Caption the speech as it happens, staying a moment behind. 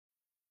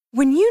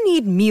When you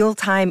need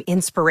mealtime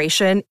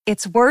inspiration,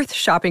 it's worth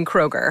shopping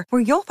Kroger,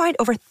 where you'll find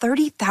over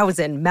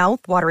 30,000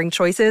 mouth-watering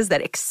choices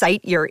that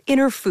excite your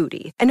inner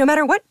foodie. And no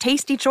matter what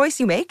tasty choice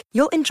you make,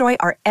 you'll enjoy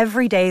our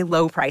everyday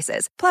low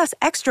prices, plus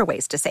extra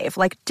ways to save,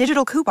 like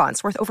digital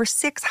coupons worth over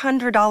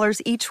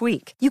 $600 each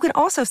week. You can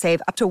also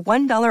save up to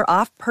 $1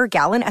 off per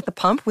gallon at the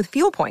pump with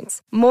fuel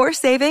points. More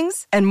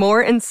savings and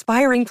more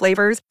inspiring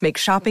flavors make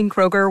shopping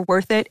Kroger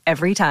worth it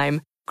every time.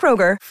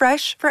 Kroger,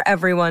 fresh for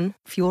everyone.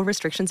 Fuel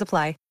restrictions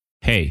apply.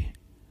 Hey,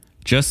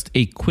 just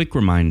a quick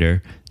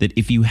reminder that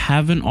if you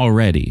haven't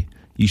already,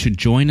 you should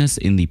join us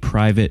in the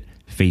private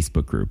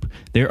Facebook group.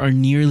 There are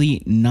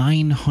nearly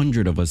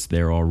 900 of us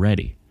there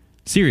already.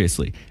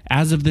 Seriously,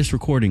 as of this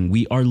recording,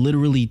 we are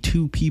literally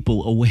 2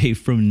 people away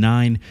from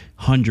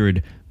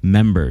 900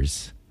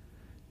 members.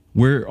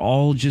 We're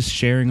all just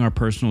sharing our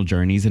personal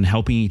journeys and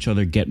helping each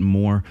other get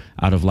more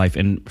out of life.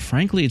 And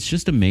frankly, it's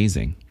just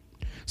amazing.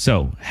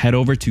 So head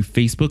over to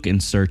Facebook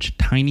and search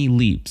Tiny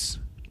Leaps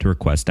to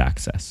request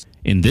access.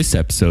 In this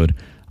episode,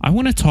 I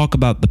want to talk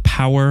about the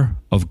power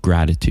of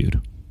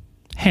gratitude.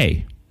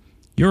 Hey,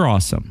 you're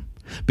awesome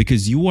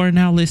because you are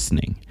now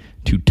listening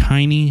to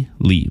Tiny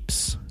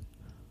Leaps.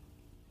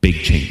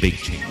 Big change, big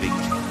change, big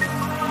change.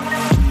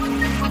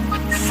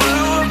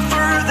 Flew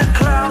over the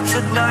clouds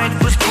at night,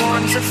 was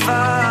born to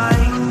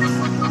fight.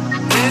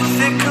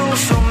 Mythical,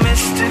 so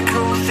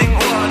mystical, think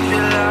what you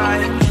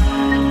like.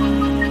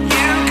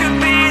 You could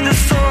be the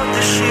sword,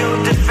 the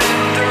shield,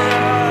 defender of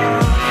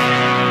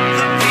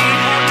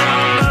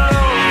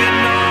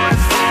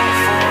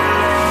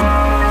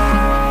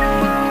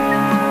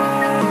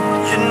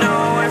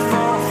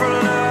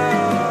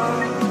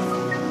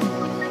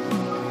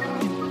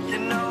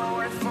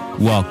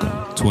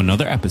Welcome to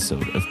another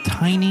episode of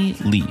Tiny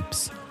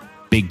Leaps.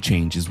 Big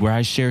Changes, where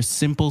I share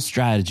simple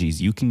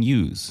strategies you can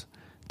use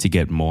to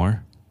get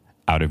more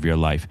out of your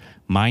life.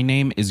 My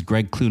name is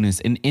Greg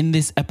Clunas, and in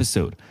this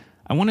episode,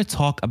 I want to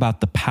talk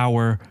about the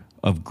power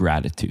of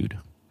gratitude.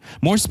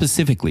 More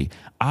specifically,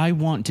 I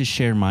want to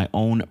share my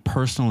own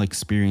personal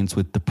experience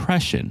with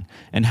depression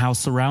and how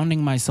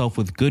surrounding myself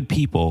with good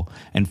people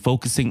and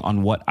focusing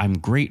on what I'm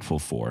grateful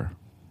for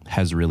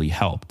has really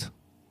helped.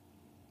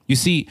 You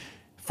see,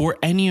 for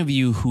any of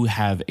you who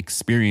have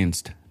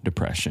experienced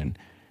depression,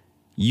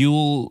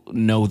 you'll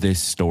know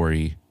this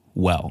story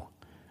well.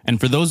 And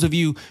for those of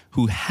you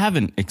who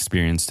haven't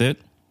experienced it,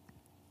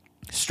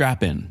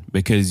 strap in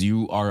because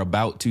you are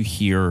about to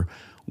hear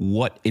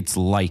what it's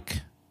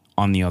like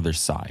on the other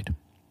side.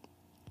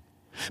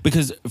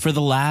 Because for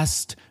the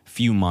last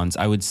few months,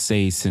 I would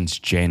say since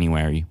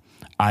January,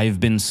 I've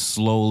been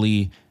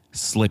slowly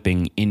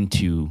slipping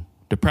into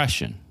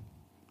depression.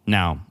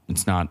 Now,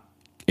 it's not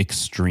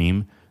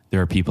extreme. There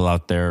are people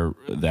out there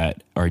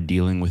that are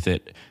dealing with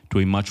it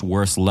to a much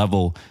worse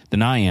level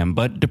than I am,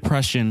 but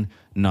depression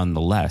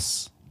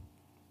nonetheless.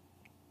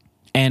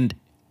 And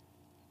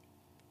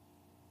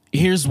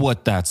here's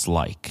what that's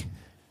like.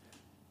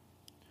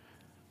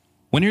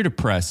 When you're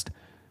depressed,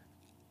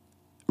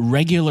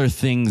 regular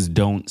things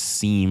don't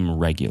seem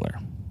regular.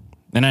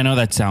 And I know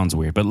that sounds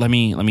weird, but let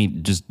me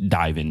just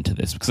dive into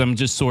this because I'm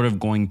just sort of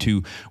going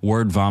to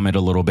word vomit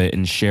a little bit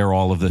and share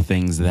all of the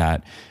things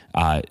that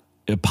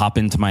pop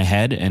into my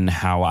head and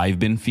how I've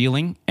been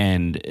feeling,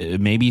 and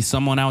maybe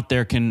someone out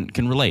there can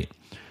relate.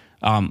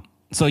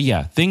 So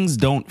yeah, things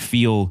don't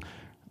feel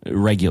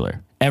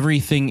regular.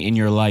 Everything in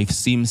your life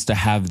seems to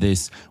have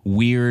this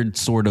weird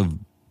sort of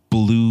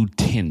blue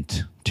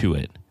tint to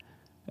it.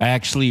 I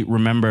actually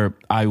remember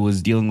I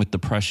was dealing with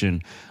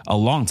depression a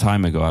long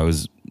time ago. I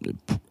was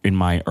in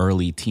my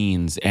early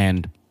teens,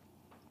 and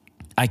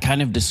I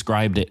kind of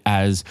described it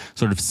as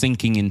sort of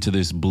sinking into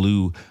this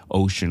blue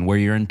ocean where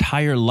your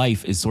entire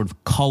life is sort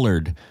of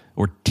colored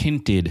or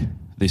tinted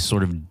this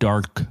sort of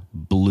dark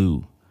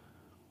blue.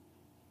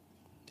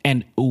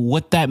 And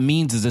what that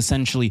means is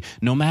essentially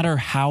no matter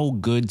how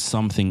good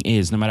something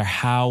is, no matter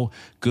how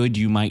good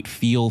you might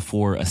feel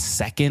for a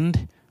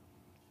second,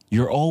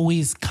 you're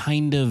always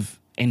kind of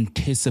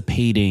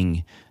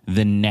anticipating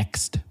the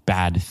next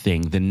bad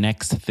thing, the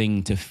next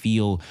thing to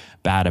feel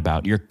bad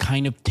about. You're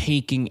kind of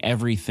taking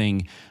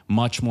everything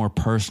much more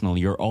personal.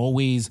 You're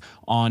always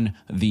on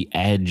the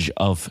edge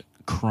of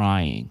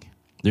crying.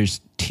 There's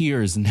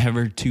tears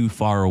never too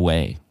far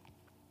away.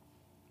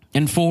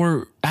 And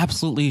for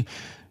absolutely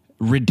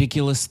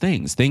ridiculous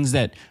things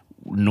that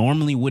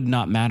normally would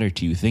not matter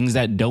to you, things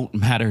that don't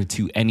matter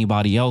to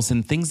anybody else,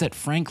 and things that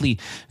frankly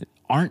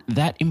aren't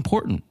that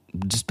important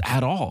just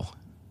at all.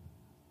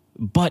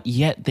 But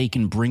yet they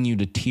can bring you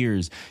to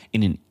tears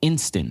in an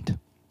instant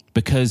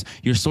because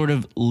you're sort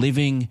of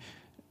living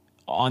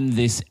on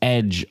this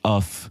edge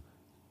of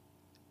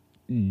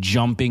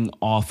jumping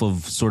off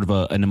of sort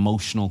of an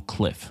emotional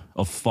cliff,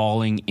 of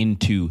falling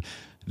into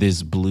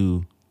this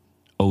blue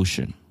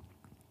ocean.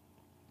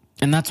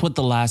 And that's what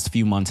the last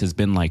few months has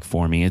been like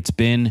for me. It's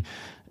been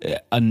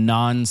a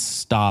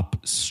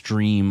nonstop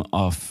stream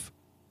of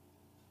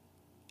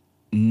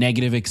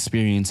negative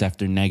experience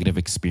after negative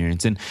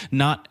experience, and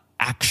not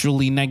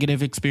actually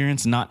negative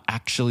experience, not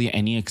actually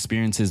any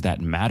experiences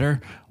that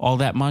matter all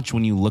that much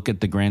when you look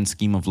at the grand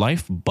scheme of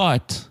life,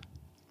 but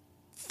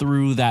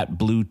through that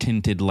blue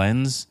tinted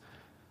lens,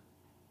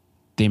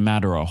 they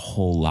matter a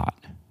whole lot.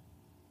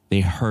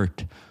 They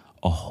hurt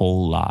a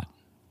whole lot.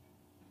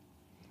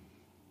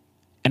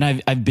 And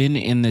I've been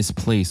in this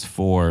place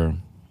for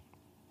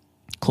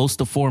close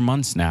to 4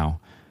 months now,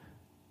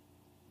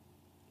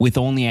 with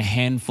only a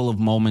handful of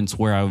moments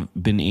where I've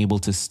been able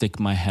to stick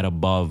my head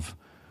above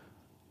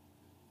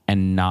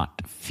and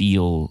not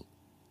feel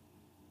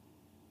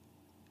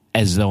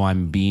as though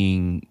I'm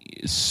being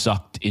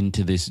sucked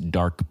into this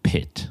dark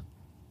pit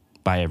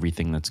by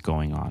everything that's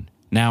going on.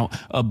 Now,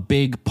 a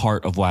big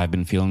part of why I've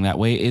been feeling that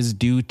way is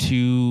due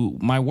to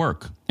my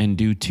work and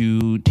due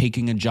to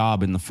taking a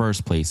job in the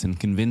first place and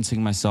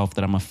convincing myself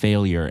that I'm a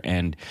failure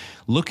and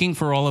looking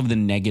for all of the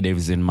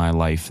negatives in my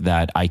life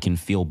that I can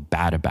feel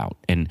bad about,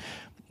 and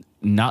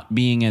not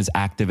being as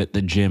active at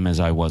the gym as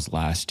I was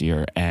last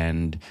year,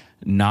 and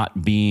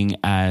not being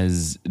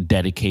as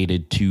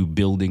dedicated to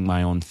building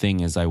my own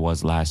thing as I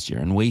was last year,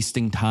 and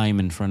wasting time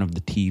in front of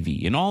the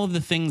TV and all of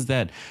the things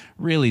that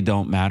really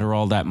don't matter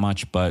all that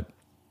much, but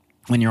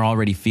when you're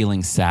already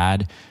feeling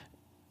sad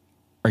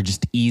are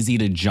just easy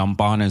to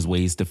jump on as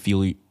ways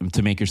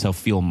to make yourself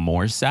feel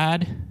more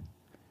sad.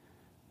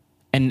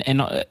 And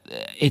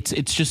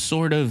it's just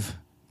sort of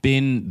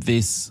been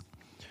this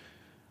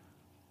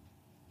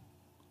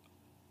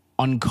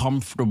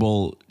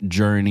uncomfortable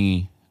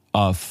journey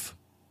of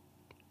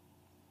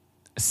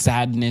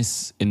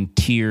sadness and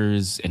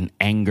tears and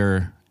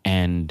anger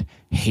and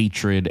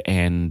hatred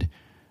and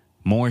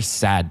more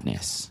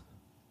sadness.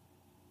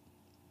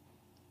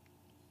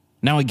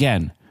 Now,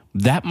 again,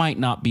 that might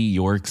not be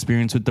your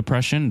experience with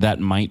depression. That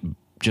might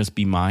just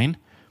be mine.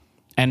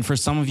 And for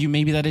some of you,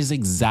 maybe that is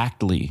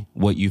exactly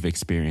what you've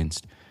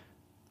experienced.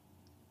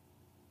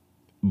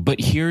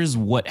 But here's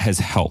what has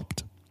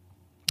helped.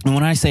 And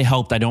when I say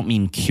helped, I don't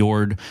mean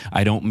cured.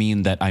 I don't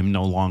mean that I'm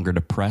no longer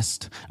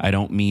depressed. I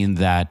don't mean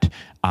that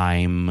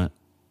I'm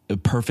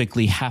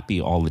perfectly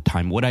happy all the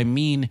time. What I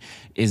mean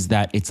is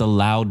that it's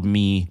allowed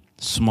me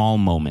small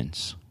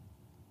moments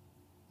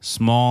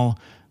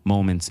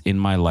in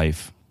my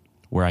life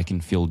where I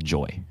can feel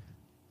joy.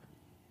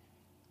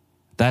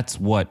 That's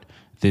what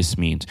this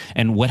means.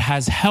 And what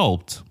has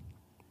helped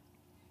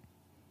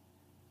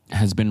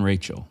has been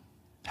Rachel,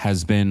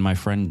 has been my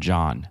friend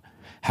John,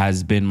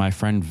 has been my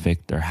friend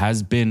Victor,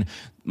 has been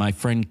my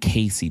friend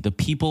Casey, the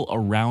people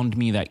around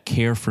me that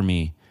care for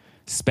me,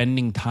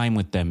 spending time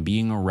with them,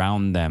 being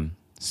around them,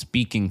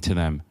 speaking to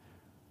them,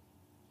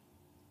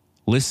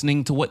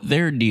 listening to what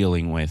they're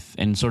dealing with,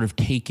 and sort of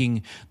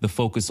taking the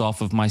focus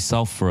off of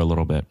myself for a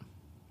little bit.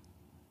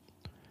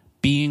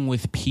 Being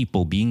with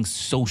people, being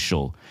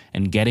social,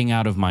 and getting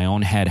out of my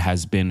own head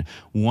has been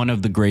one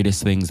of the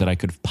greatest things that I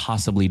could have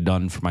possibly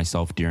done for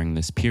myself during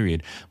this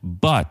period.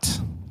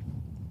 But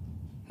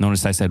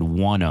notice I said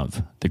one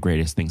of the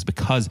greatest things,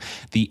 because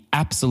the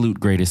absolute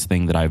greatest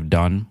thing that I've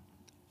done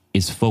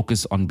is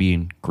focus on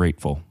being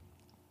grateful.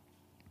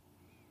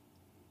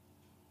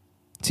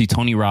 See,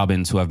 Tony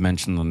Robbins, who I've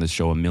mentioned on this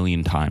show a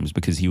million times,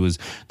 because he was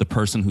the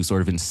person who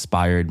sort of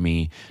inspired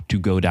me to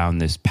go down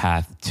this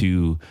path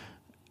to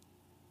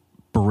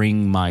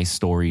bring my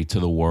story to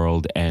the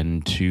world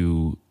and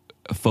to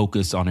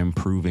focus on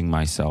improving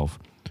myself.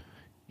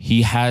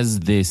 He has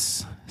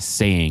this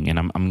saying, and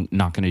I'm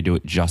not going to do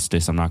it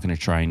justice. I'm not going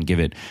to try and give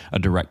it a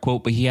direct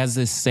quote, but he has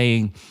this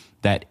saying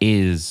that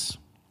is,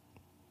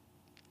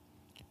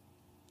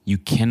 you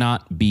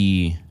cannot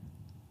be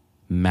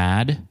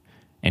mad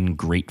and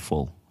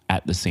grateful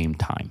at the same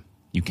time.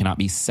 You cannot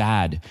be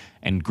sad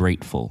and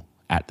grateful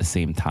at the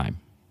same time.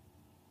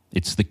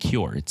 It's the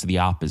cure. It's the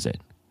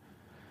opposite.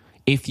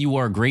 If you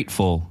are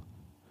grateful,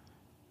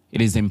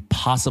 it is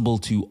impossible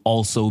to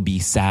also be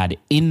sad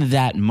in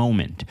that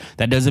moment.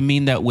 That doesn't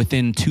mean that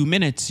within 2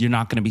 minutes, you're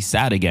not going to be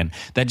sad again.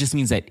 That just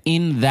means that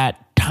in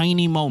that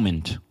tiny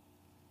moment,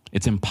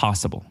 it's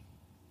impossible.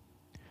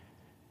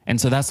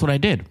 And so that's what I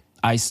did.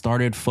 I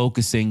started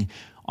focusing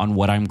on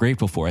what I'm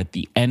grateful for at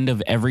the end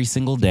of every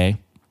single day.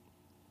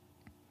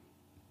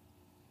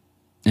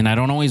 And I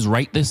don't always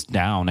write this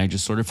down. I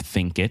just sort of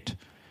think it.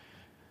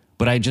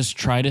 But I just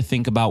try to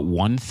think about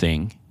one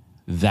thing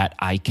that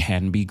I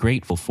can be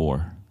grateful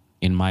for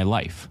in my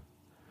life.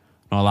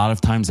 Now, a lot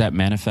of times that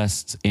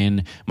manifests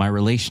in my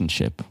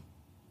relationship,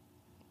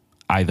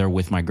 either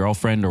with my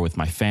girlfriend or with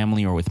my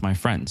family or with my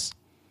friends.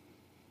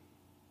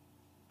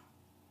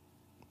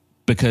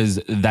 Because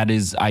that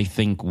is, I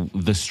think,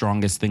 the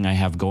strongest thing I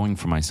have going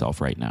for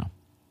myself right now.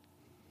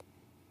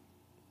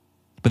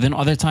 But then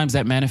other times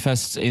that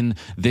manifests in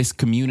this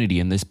community,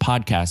 in this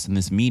podcast, in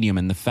this medium,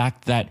 and the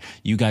fact that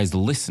you guys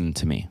listen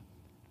to me.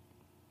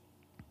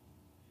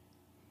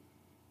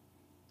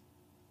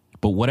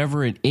 But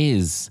whatever it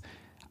is,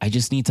 I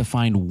just need to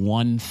find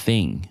one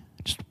thing,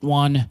 just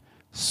one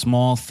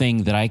small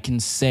thing that I can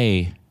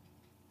say,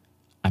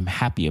 I'm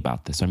happy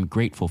about this. I'm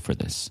grateful for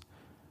this.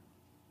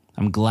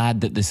 I'm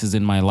glad that this is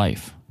in my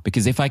life.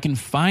 Because if I can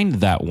find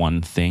that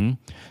one thing,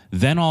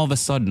 then all of a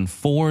sudden,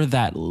 for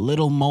that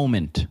little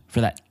moment,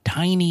 for that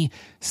tiny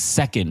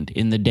second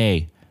in the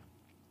day,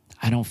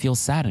 I don't feel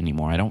sad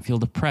anymore. I don't feel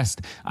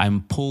depressed.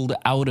 I'm pulled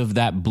out of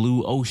that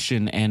blue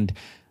ocean and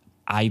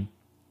I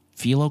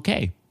feel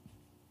okay.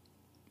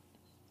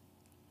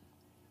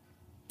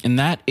 And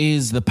that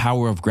is the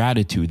power of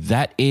gratitude.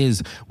 That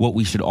is what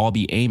we should all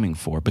be aiming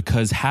for,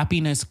 because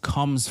happiness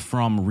comes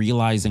from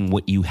realizing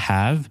what you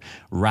have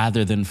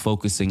rather than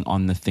focusing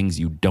on the things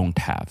you don't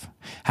have.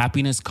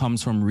 Happiness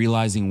comes from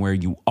realizing where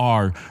you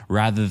are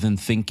rather than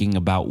thinking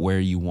about where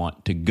you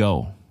want to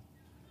go.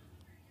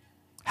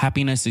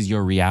 Happiness is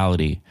your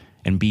reality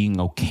and being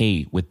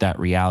okay with that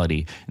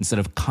reality instead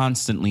of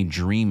constantly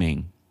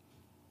dreaming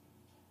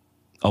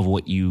of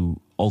what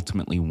you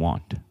ultimately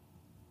want.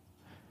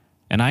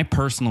 And I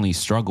personally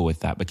struggle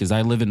with that because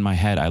I live in my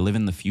head. I live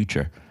in the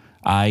future.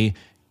 I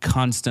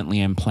constantly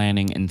am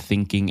planning and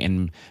thinking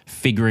and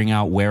figuring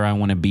out where I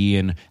want to be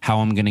and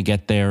how I'm going to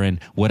get there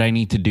and what I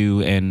need to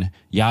do and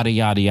yada,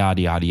 yada,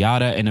 yada, yada,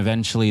 yada. And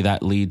eventually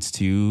that leads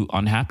to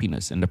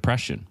unhappiness and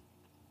depression.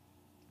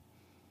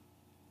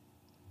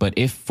 But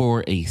if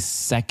for a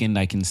second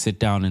I can sit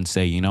down and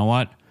say, you know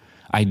what?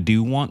 I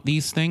do want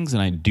these things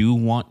and I do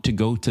want to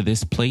go to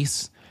this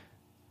place.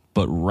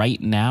 But right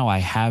now I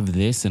have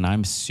this and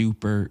I'm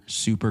super,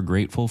 super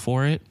grateful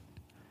for it.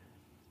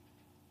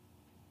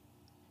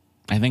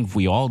 I think if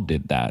we all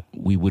did that,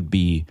 we would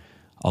be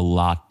a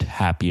lot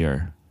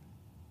happier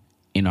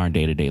in our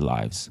day-to-day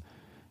lives.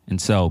 And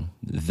so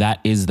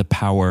that is the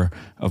power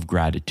of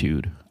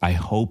gratitude. I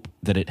hope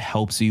that it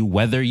helps you.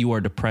 Whether you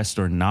are depressed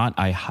or not,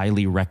 I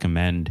highly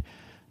recommend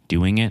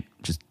doing it.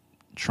 Just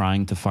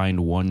trying to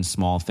find one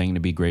small thing to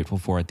be grateful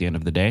for at the end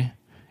of the day.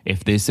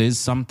 If this is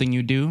something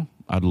you do,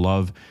 I'd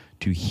love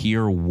to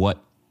hear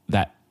what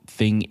that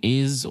thing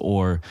is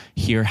or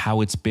hear how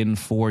it's been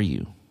for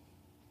you.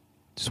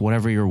 Just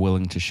whatever you're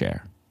willing to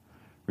share.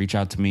 Reach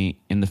out to me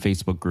in the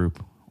Facebook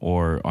group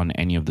or on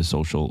any of the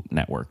social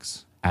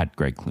networks at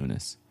Greg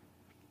Clunas.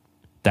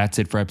 That's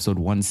it for episode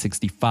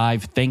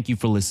 165. Thank you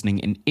for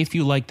listening. And if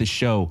you like the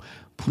show,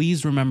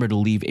 please remember to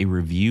leave a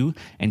review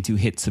and to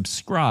hit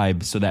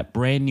subscribe so that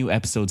brand new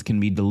episodes can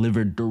be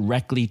delivered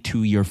directly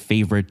to your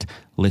favorite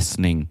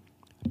listening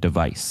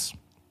device.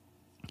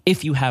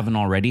 If you haven't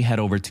already, head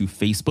over to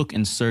Facebook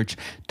and search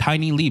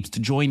Tiny Leaps to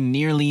join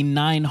nearly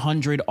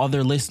 900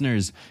 other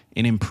listeners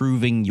in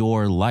improving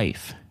your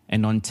life.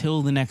 And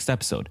until the next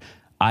episode,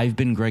 I've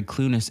been Greg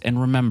Clunas, and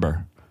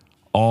remember,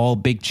 all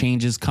big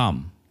changes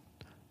come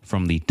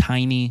from the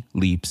tiny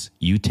leaps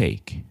you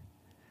take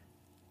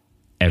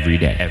every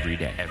day. Flew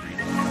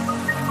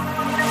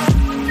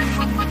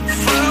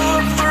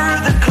up through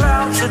the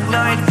clouds at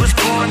night, was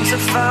born to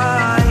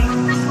fight.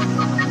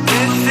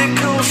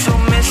 Mythical, so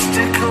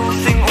mystical,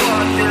 think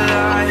what you